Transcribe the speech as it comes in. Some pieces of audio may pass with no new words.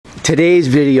Today's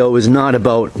video is not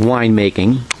about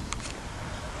winemaking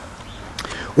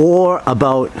or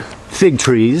about fig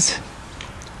trees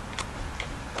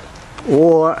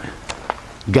or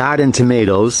garden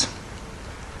tomatoes,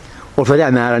 or for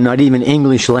that matter, not even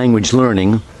English language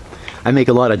learning. I make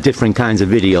a lot of different kinds of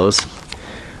videos.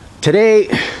 Today,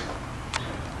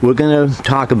 we're going to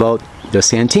talk about the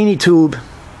Santini Tube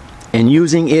and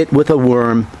using it with a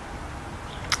worm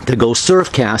to go surf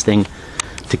casting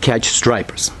to catch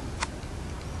stripers.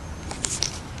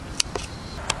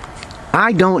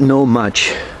 I don't know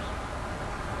much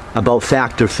about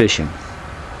factor fishing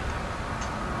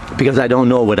because I don't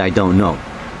know what I don't know.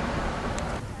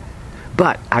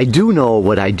 But I do know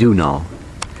what I do know.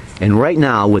 And right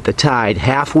now, with the tide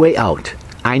halfway out,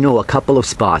 I know a couple of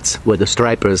spots where the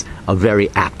stripers are very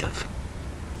active.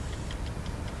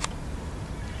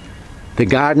 The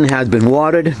garden has been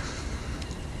watered,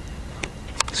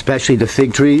 especially the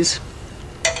fig trees.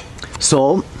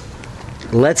 So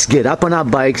let's get up on our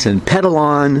bikes and pedal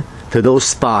on to those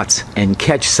spots and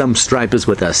catch some stripers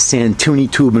with a Santini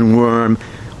Tube and worm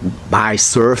by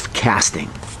surf casting.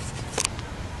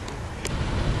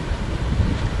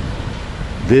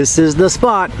 This is the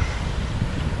spot.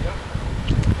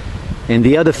 And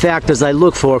the other factors I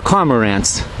look for are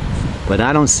cormorants, but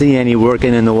I don't see any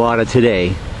working in the water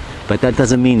today. But that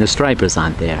doesn't mean the stripers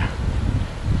aren't there.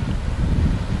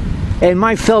 And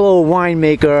my fellow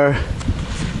winemaker,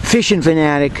 Fishing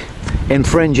Fanatic, and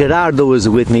friend Gerardo is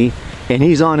with me, and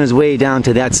he's on his way down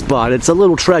to that spot. It's a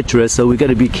little treacherous, so we got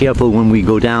to be careful when we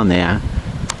go down there.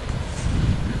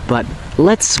 But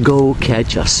let's go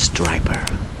catch a striper.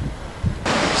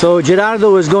 So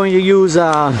Gerardo is going to use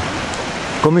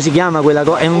come si chiama quella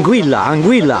cosa? Anguilla,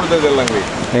 anguilla.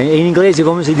 In inglese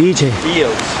come si dice?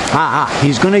 Eels.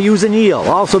 He's going to use an eel,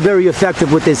 also very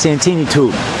effective with the Santini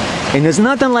Tube. And there's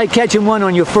nothing like catching one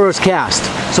on your first cast.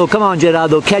 So come on,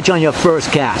 Gerardo, catch on your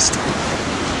first cast.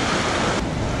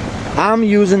 I'm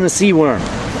using the sea worm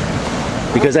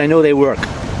because I know they work.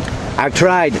 I've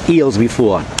tried eels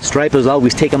before. Stripers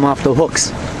always take them off the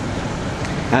hooks.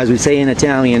 As we say in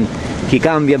Italian, chi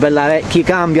cambia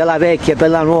la vecchia per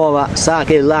la nuova sa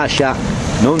che lascia,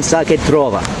 non sa che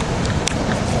trova.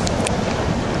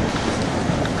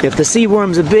 If the sea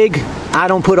worms are big, I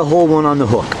don't put a whole one on the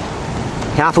hook.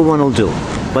 Half of one will do.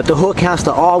 But the hook has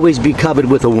to always be covered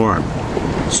with a worm.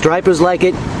 Stripers like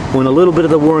it when a little bit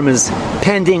of the worm is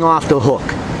pending off the hook.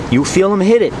 You feel them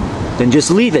hit it, then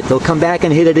just leave it. They'll come back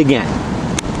and hit it again.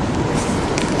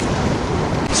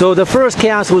 So the first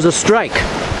cast was a strike,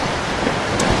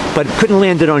 but couldn't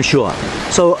land it on shore.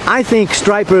 So I think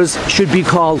stripers should be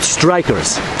called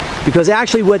strikers, because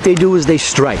actually what they do is they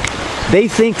strike. They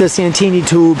think the Santini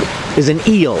Tube is an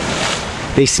eel.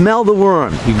 They smell the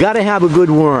worm. You got to have a good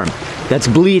worm that's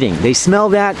bleeding. They smell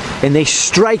that and they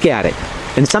strike at it.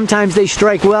 And sometimes they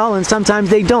strike well and sometimes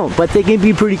they don't, but they can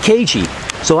be pretty cagey.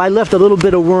 So I left a little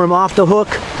bit of worm off the hook.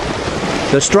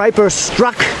 The striper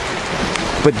struck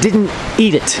but didn't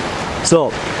eat it.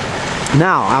 So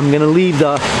now I'm going to leave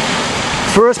the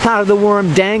first part of the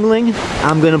worm dangling.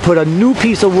 I'm going to put a new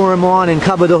piece of worm on and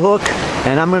cover the hook,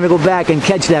 and I'm going to go back and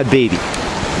catch that baby.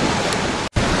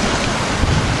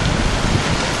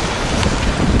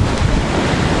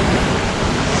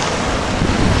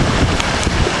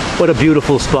 What a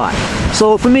beautiful spot.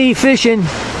 So for me, fishing,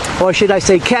 or should I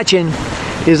say catching,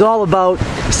 is all about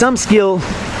some skill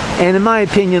and, in my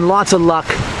opinion, lots of luck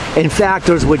and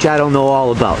factors which I don't know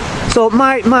all about. So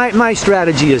my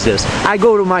strategy is this. I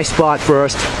go to my spot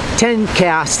first, 10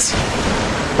 casts.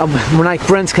 When my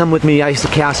friends come with me, I used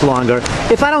to cast longer.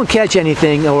 If I don't catch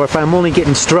anything, or if I'm only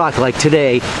getting struck like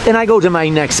today, then I go to my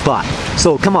next spot.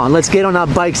 So come on, let's get on our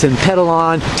bikes and pedal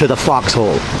on to the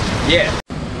foxhole. Yeah.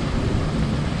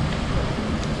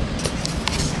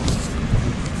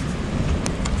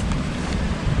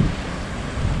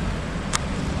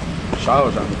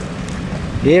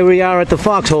 Here we are at the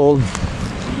foxhole,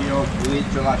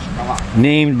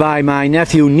 named by my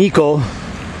nephew Nico,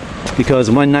 because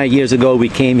one night years ago we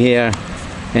came here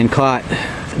and caught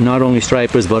not only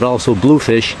stripers but also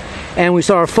bluefish, and we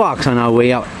saw a fox on our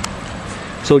way out.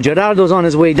 So Gerardo's on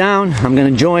his way down. I'm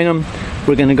going to join him.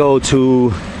 We're going to go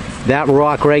to that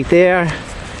rock right there,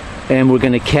 and we're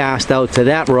going to cast out to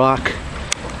that rock.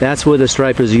 That's where the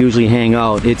stripers usually hang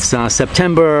out. It's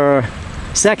September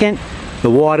 2nd. The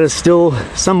water's still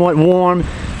somewhat warm.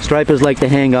 Stripers like to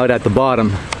hang out at the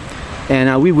bottom,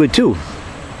 and we would too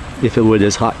if it were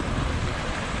this hot.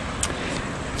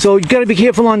 So you got to be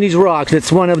careful on these rocks.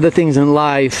 It's one of the things in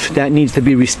life that needs to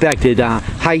be respected.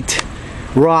 Height,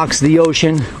 rocks, the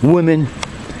ocean, women,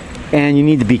 and you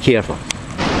need to be careful.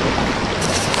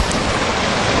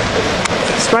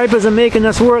 stripers are making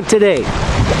us work today.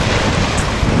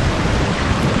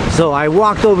 So I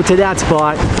walked over to that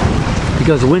spot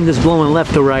because the wind is blowing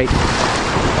left to right.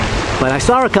 But I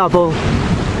saw a couple,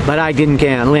 but I didn't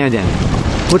land any.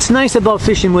 What's nice about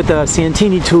fishing with a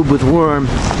Santini tube with worm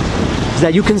is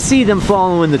that you can see them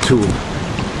following the tube.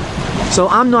 So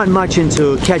I'm not much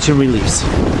into catch and release.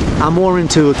 I'm more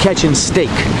into catch and stake.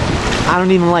 I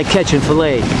don't even like catching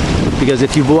fillet, because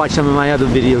if you've watched some of my other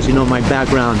videos, you know my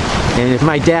background. And if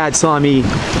my dad saw me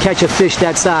catch a fish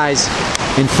that size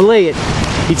and fillet it,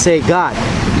 he'd say, God,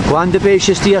 quante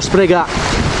pesce stia sprega.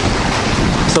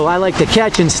 So I like to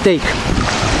catch and stake.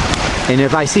 And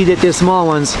if I see that they're small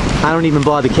ones, I don't even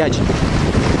bother catching.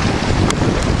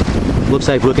 Looks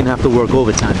like we're gonna have to work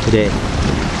overtime today.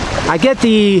 I get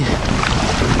the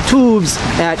tubes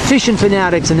at Fishing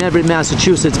Finatics in Everett,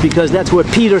 Massachusetts, because that's where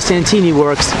Peter Santini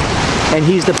works, and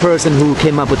he's the person who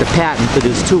came up with the patent for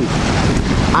this tube.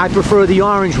 I prefer the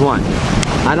orange one.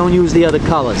 I don't use the other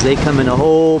colors. They come in a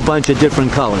whole bunch of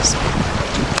different colors.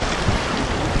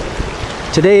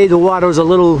 Today the water is a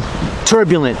little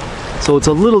turbulent, so it's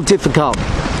a little difficult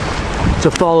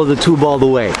to follow the tube all the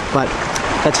way, but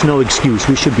that's no excuse.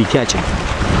 We should be catching,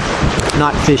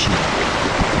 not fishing.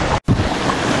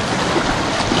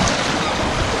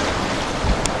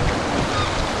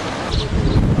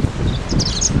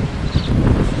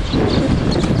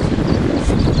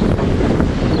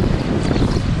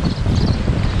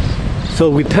 So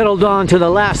we pedaled on to the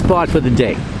last spot for the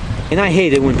day. And I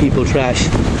hate it when people trash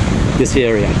this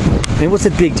area. I mean, what's the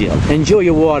big deal? Enjoy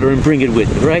your water and bring it with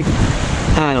you, right?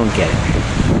 I don't get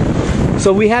it.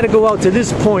 So we had to go out to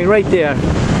this point right there.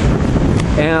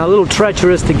 And a little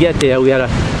treacherous to get there. We had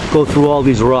to go through all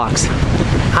these rocks.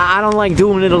 I don't like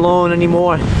doing it alone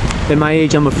anymore. At my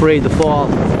age, I'm afraid to fall.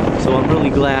 So I'm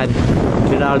really glad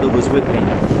Gerardo was with me.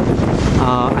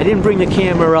 I didn't bring the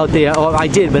camera out there. Oh, I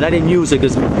did, but I didn't use it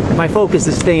because my focus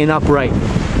is staying upright.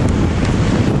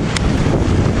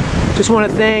 Just want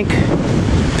to thank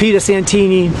Peter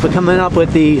Santini for coming up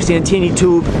with the Santini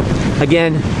tube.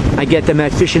 Again, I get them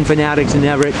at Fishing Finatics in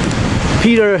Everett.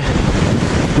 Peter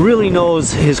really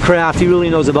knows his craft. He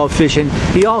really knows about fishing.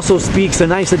 He also speaks a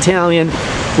nice Italian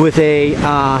with a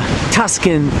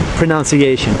Tuscan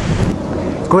pronunciation.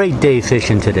 Great day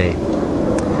fishing today.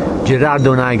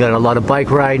 Gerardo and I got a lot of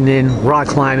bike riding in, rock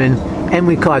climbing, and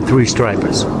we caught 3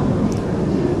 stripers.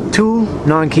 2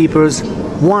 non-keepers,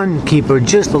 1 keeper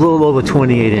just a little over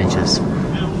 28 inches.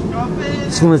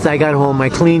 As soon as I got home, I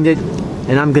cleaned it,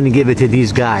 and I'm going to give it to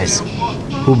these guys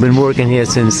who've been working here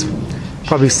since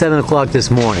probably 7 o'clock this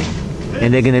morning,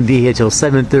 and they're going to be here till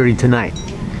 7:30 tonight.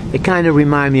 They kind of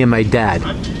remind me of my dad.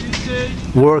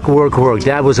 Work, work, work.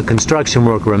 Dad was a construction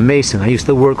worker, a mason. I used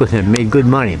to work with him, made good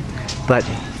money. But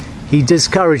he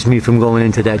discouraged me from going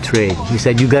into that trade. He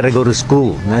said, you got to go to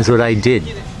school, and that's what I did.